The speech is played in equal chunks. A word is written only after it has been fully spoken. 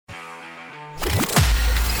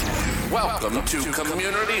Welcome to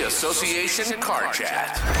Community Association Car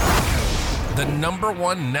Chat, the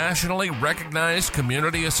 #1 nationally recognized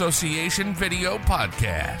community association video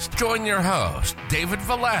podcast. Join your host, David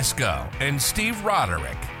Velasco and Steve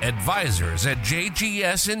Roderick, advisors at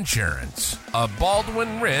JGS Insurance, a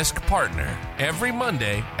Baldwin Risk partner, every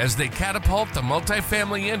Monday as they catapult the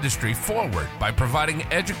multifamily industry forward by providing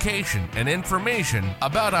education and information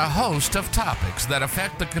about a host of topics that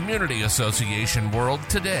affect the community association world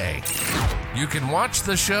today. You can watch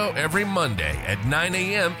the show every Monday at 9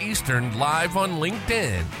 a.m. Eastern live on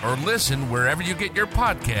LinkedIn or listen wherever you get your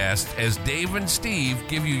podcast as Dave and Steve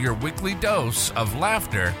give you your weekly dose of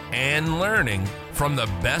laughter and learning from the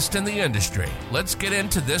best in the industry. Let's get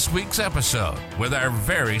into this week's episode with our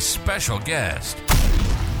very special guest.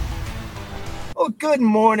 Well, good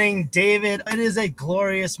morning, David. It is a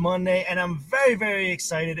glorious Monday, and I'm very, very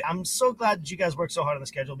excited. I'm so glad that you guys worked so hard on the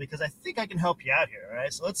schedule because I think I can help you out here, all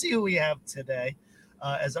right? So let's see who we have today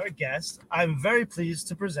as our guest. I'm very pleased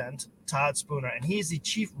to present Todd Spooner, and he is the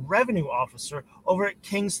Chief Revenue Officer over at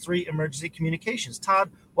Kings 3 Emergency Communications.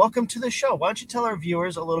 Todd, welcome to the show. Why don't you tell our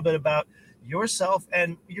viewers a little bit about yourself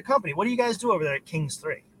and your company? What do you guys do over there at Kings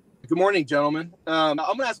 3? Good morning, gentlemen. I'm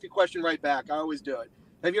going to ask a question right back. I always do it.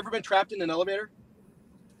 Have you ever been trapped in an elevator?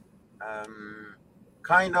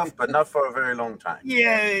 Kind of, but not for a very long time.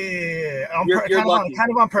 Yeah. You're lucky.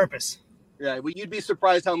 Kind of on purpose. Yeah, well, you'd be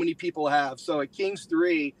surprised how many people have. So at Kings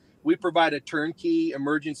 3, we provide a turnkey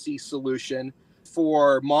emergency solution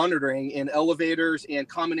for monitoring in elevators and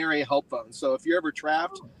common area help phones. So if you're ever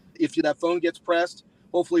trapped, if that phone gets pressed,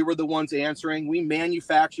 hopefully we're the ones answering. We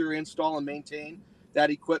manufacture, install, and maintain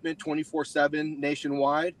that equipment 24/7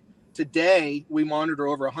 nationwide. Today, we monitor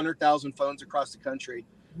over 100,000 phones across the country.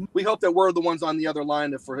 We hope that we're the ones on the other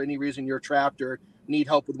line if for any reason you're trapped or need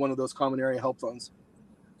help with one of those common area help phones.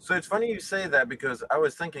 So it's funny you say that because I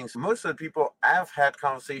was thinking most of the people I've had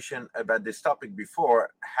conversation about this topic before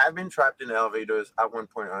have been trapped in elevators at one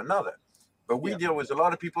point or another. But we deal with a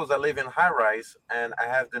lot of people that live in high rise, and I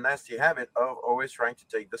have the nasty habit of always trying to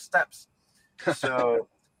take the steps. So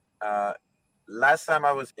last time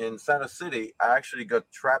I was in Santa City, I actually got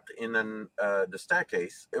trapped in the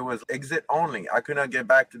staircase. It was exit only. I could not get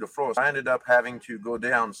back to the floors. I ended up having to go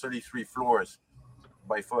down 33 floors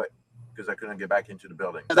by foot because I couldn't get back into the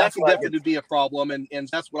building. That's definitely be a problem, and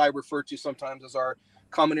that's what I refer to sometimes as our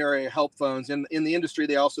common area help phones. In the industry,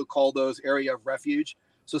 they also call those area of refuge.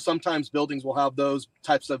 So sometimes buildings will have those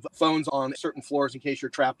types of phones on certain floors in case you're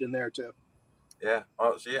trapped in there too. Yeah.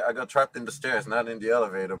 Oh, see, I got trapped in the stairs, not in the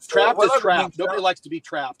elevator. Trapped is trapped. Nobody likes to be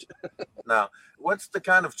trapped. Now, what's the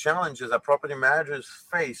kind of challenges that property managers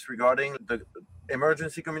face regarding the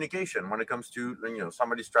emergency communication when it comes to,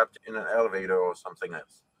 somebody's trapped in an elevator or something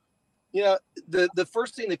else? Yeah, the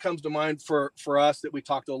first thing that comes to mind for us that we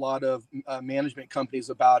talked to a lot of management companies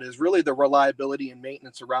about is really the reliability and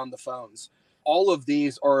maintenance around the phones. All of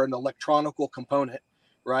these are an electronical component,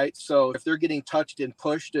 right? So if they're getting touched and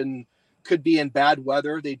pushed and could be in bad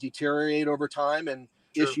weather, they deteriorate over time and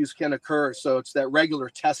issues can occur. So it's that regular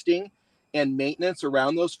testing and maintenance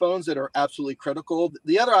around those phones that are absolutely critical.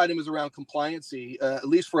 The other item is around compliancy, at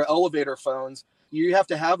least for elevator phones. You have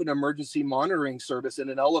to have an emergency monitoring service in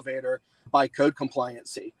an elevator by code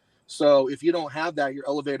compliancy. So if you don't have that, your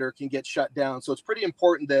elevator can get shut down. So it's pretty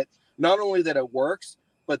important that not only that it works,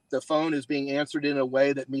 but the phone is being answered in a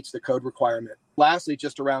way that meets the code requirement. Lastly,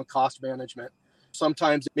 just around cost management.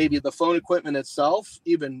 Sometimes maybe the phone equipment itself,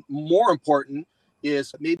 even more important,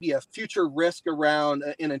 is maybe a future risk around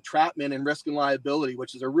an entrapment and risk and liability,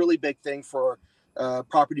 which is a really big thing for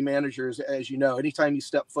property managers. As you know, anytime you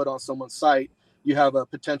step foot on someone's site, you have a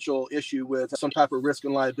potential issue with some type of risk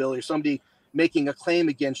and liability, or somebody making a claim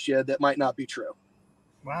against you that might not be true.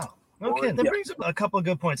 Wow. Okay, that brings up a couple of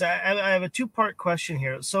good points. I have a two-part question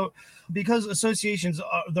here. So because associations,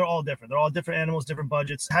 they're all different. They're all different animals, different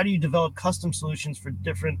budgets. How do you develop custom solutions for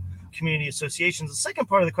different community associations? The second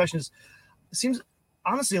part of the question is, it seems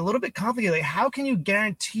honestly a little bit complicated. Like, how can you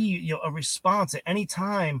guarantee a response at any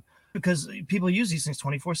time? Because people use these things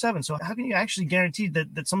 24/7. So how can you actually guarantee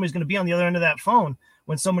that somebody's going to be on the other end of that phone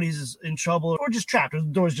when somebody's in trouble or just trapped or the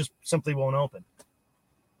doors just simply won't open?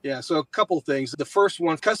 Yeah, so a couple of things. The first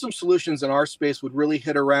one, custom solutions in our space would really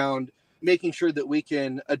hit around making sure that we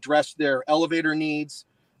can address their elevator needs,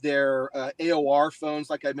 their AOR phones,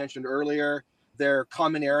 like I mentioned earlier, their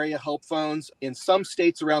common area help phones. In some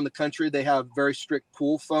states around the country, they have very strict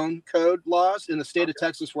pool phone code laws. In the state of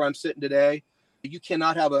Texas, where I'm sitting today, you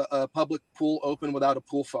cannot have a public pool open without a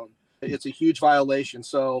pool phone. It's a huge violation.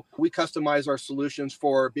 So we customize our solutions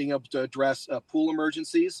for being able to address pool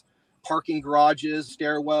emergencies, parking garages,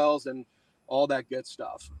 stairwells, and all that good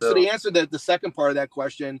stuff. So to answer the second part of that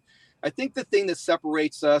question, I think the thing that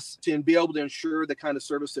separates us to be able to ensure the kind of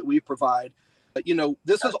service that we provide,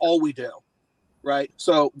 this is all we do, right?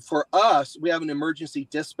 So for us, we have an emergency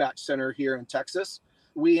dispatch center here in Texas.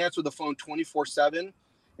 We answer the phone 24/7.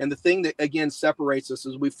 And the thing that, again, separates us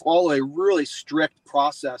is we follow a really strict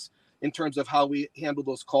process in terms of how we handle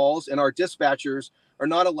those calls. And our dispatchers are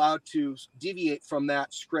not allowed to deviate from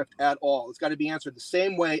that script at all. It's got to be answered the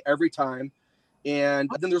same way every time. And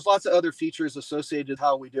then there's lots of other features associated with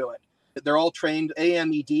how we do it. They're all trained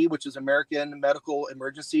AMED, which is American Medical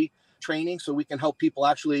Emergency Training. So we can help people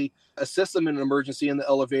actually assist them in an emergency in the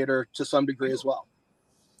elevator to some degree as well.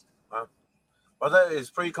 Wow. Well, that is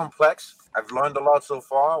pretty complex. I've learned a lot so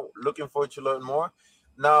far. Looking forward to learn more.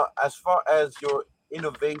 Now, as far as your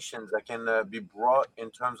innovations that can be brought in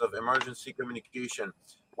terms of emergency communication,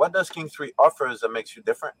 what does King 3 offers that makes you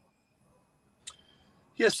different?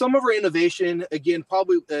 Yeah, some of our innovation, again,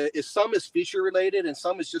 probably some is feature related and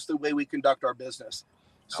some is just the way we conduct our business.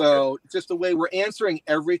 So just the way we're answering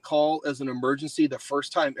every call as an emergency the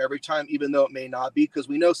first time, every time, even though it may not be, because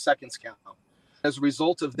we know seconds count. As a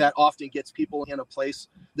result of that, often gets people in a place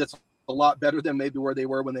that's a lot better than maybe where they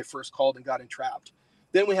were when they first called and got entrapped.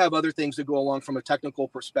 Then we have other things that go along from a technical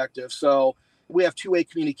perspective. So we have two-way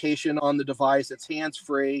communication on the device. It's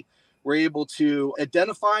hands-free. We're able to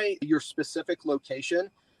identify your specific location.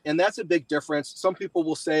 And that's a big difference. Some people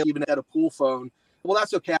will say, even at a pool phone, well,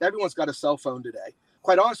 that's okay. Everyone's got a cell phone today.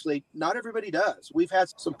 Quite honestly, not everybody does. We've had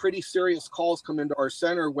some pretty serious calls come into our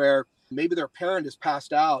center where maybe their parent is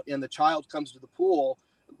passed out and the child comes to the pool,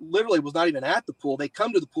 literally was not even at the pool. They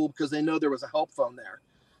come to the pool because they know there was a help phone there.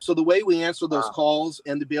 So the way we answer those calls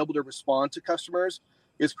and to be able to respond to customers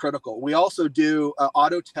is critical. We also do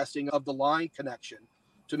auto testing of the line connection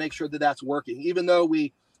to make sure that that's working. Even though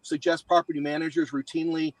we suggest property managers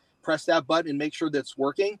routinely press that button and make sure that it's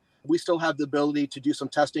working, we still have the ability to do some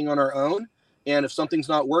testing on our own. And if something's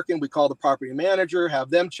not working, we call the property manager, have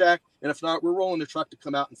them check. And if not, we're rolling the truck to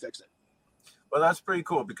come out and fix it. Well, that's pretty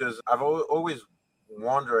cool because I've always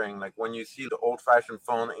wondering, like when you see the old-fashioned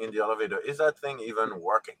phone in the elevator, is that thing even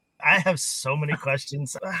working? I have so many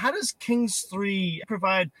questions. How does Kings 3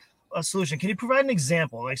 provide a solution? Can you provide an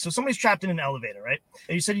example? Like, so somebody's trapped in an elevator, right?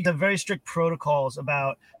 And you said you have very strict protocols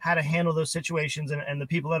about how to handle those situations, and the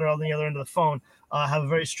people that are on the other end of the phone have a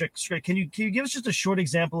very strict. Can you give us just a short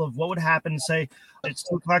example of what would happen? Say it's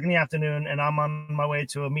 2:00 in the afternoon and I'm on my way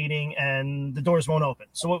to a meeting and the doors won't open.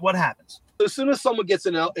 So what happens? So as soon as someone gets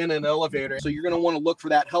in an elevator, so you're going to want to look for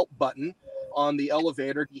that help button on the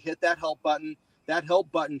elevator. You hit that help button. That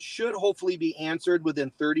help button should hopefully be answered within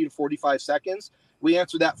 30 to 45 seconds. We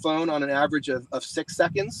answer that phone on an average of 6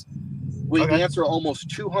 seconds. We answer almost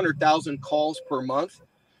 200,000 calls per month.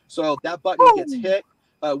 So that button gets hit.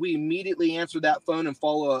 We immediately answer that phone and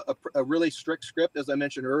follow a really strict script, as I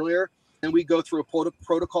mentioned earlier. And we go through a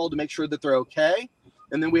protocol to make sure that they're okay.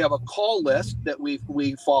 And then we have a call list that we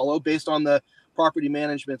follow based on the property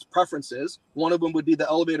management's preferences. One of them would be the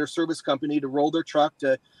elevator service company to roll their truck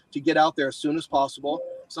to get out there as soon as possible.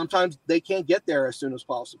 Sometimes they can't get there as soon as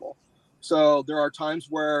possible. So there are times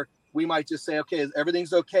where we might just say, okay,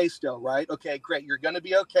 everything's okay still, right? Okay, great. You're going to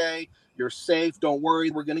be okay. You're safe. Don't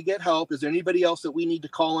worry. We're going to get help. Is there anybody else that we need to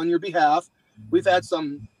call on your behalf? We've had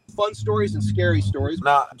some fun stories and scary stories.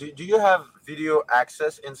 Now, do you have video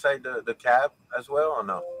access inside the cab as well or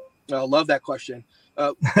no? I love that question.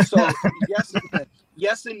 So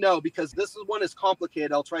yes and no, because this one is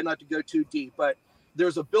complicated. I'll try not to go too deep, but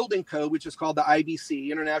there's a building code, which is called the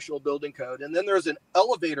IBC, International Building Code. And then there's an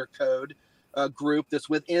elevator code group that's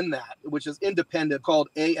within that, which is independent, called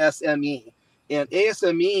ASME. And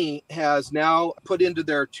ASME has now put into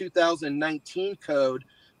their 2019 code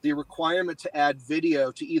the requirement to add video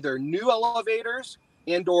to either new elevators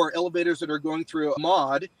and or elevators that are going through a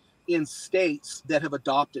mod in states that have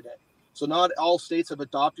adopted it. So not all states have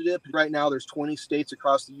adopted it. But right now, there's 20 states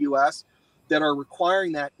across the U.S. that are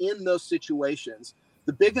requiring that in those situations.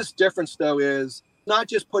 The biggest difference, though, is not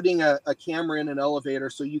just putting a camera in an elevator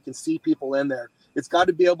so you can see people in there. It's got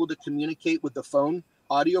to be able to communicate with the phone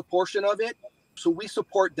audio portion of it. So we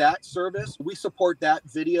support that service. We support that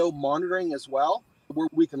video monitoring as well, where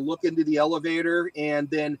we can look into the elevator and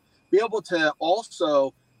then be able to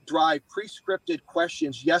also drive pre-scripted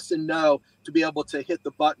questions, yes and no, to be able to hit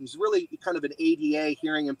the buttons. Really kind of an ADA,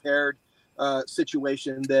 hearing impaired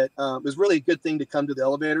situation that is really a good thing to come to the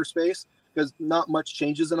elevator space because not much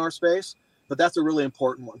changes in our space, but that's a really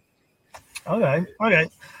important one. Okay.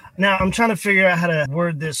 Now, I'm trying to figure out how to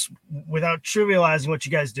word this without trivializing what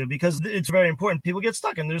you guys do, because it's very important. People get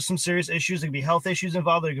stuck, and there's some serious issues. There could be health issues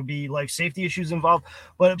involved. There could be life safety issues involved.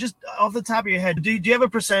 But just off the top of your head, do you have a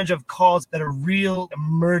percentage of calls that are real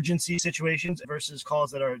emergency situations versus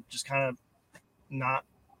calls that are just kind of not?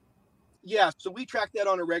 Yeah, so we track that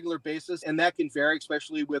on a regular basis, and that can vary,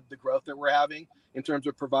 especially with the growth that we're having in terms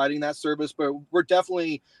of providing that service. But we're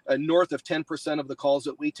definitely north of 10% of the calls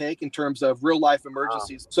that we take in terms of real life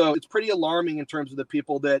emergencies. Wow. So it's pretty alarming in terms of the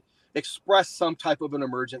people that express some type of an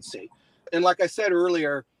emergency. And like I said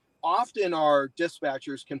earlier, often our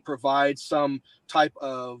dispatchers can provide some type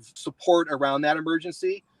of support around that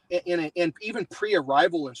emergency and even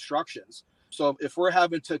pre-arrival instructions. So if we're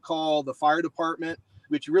having to call the fire department,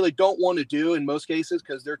 which you really don't want to do in most cases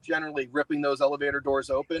because they're generally ripping those elevator doors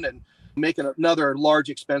open and making another large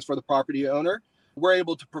expense for the property owner, we're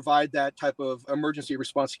able to provide that type of emergency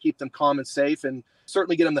response to keep them calm and safe and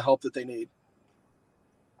certainly get them the help that they need.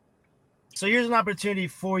 So here's an opportunity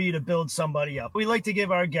for you to build somebody up. We like to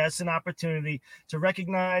give our guests an opportunity to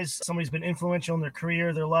recognize somebody who's been influential in their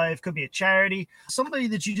career, their life, could be a charity, somebody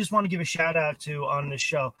that you just want to give a shout out to on this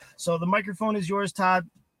show. So the microphone is yours, Todd.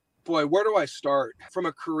 Boy, where do I start? From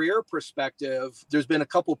a career perspective, there's been a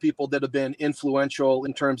couple people that have been influential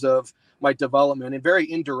in terms of my development and very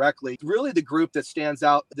indirectly. Really the group that stands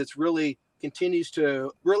out that's really continues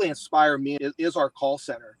to really inspire me is our call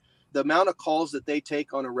center. The amount of calls that they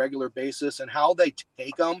take on a regular basis and how they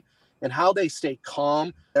take them and how they stay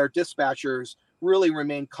calm. Their dispatchers really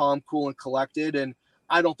remain calm, cool, and collected. And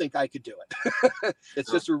I don't think I could do it.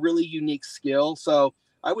 It's just a really unique skill. So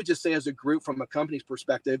I would just say as a group from a company's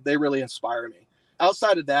perspective, they really inspire me.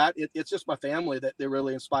 Outside of that, it's just my family that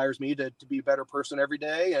really inspires me to be a better person every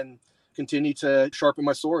day and continue to sharpen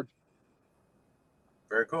my sword.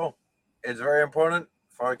 Very cool. It's very important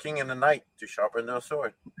for a king in the night to sharpen their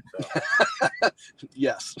sword. So.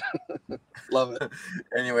 Yes. Love it.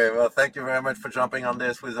 Anyway, well, thank you very much for jumping on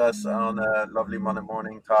this with us on a lovely Monday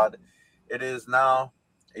morning, Todd. It is now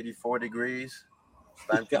 84 degrees. It's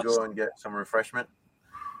time to go and get some refreshment.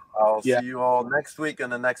 I'll see you all next week in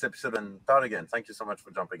the next episode. And Todd, again, thank you so much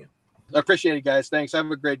for jumping in. I appreciate it, guys. Thanks.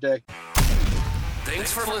 Have a great day.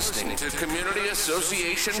 Thanks for listening to Community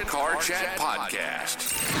Association Car Chat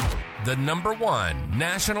Podcast, the #1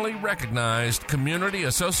 nationally recognized Community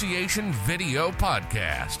Association video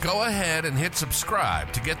podcast. Go ahead and hit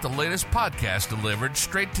subscribe to get the latest podcast delivered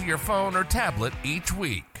straight to your phone or tablet each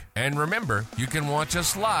week. And remember, you can watch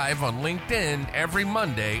us live on LinkedIn every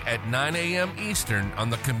Monday at 9 a.m. Eastern on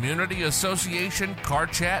the Community Association Car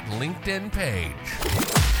Chat LinkedIn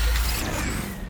page.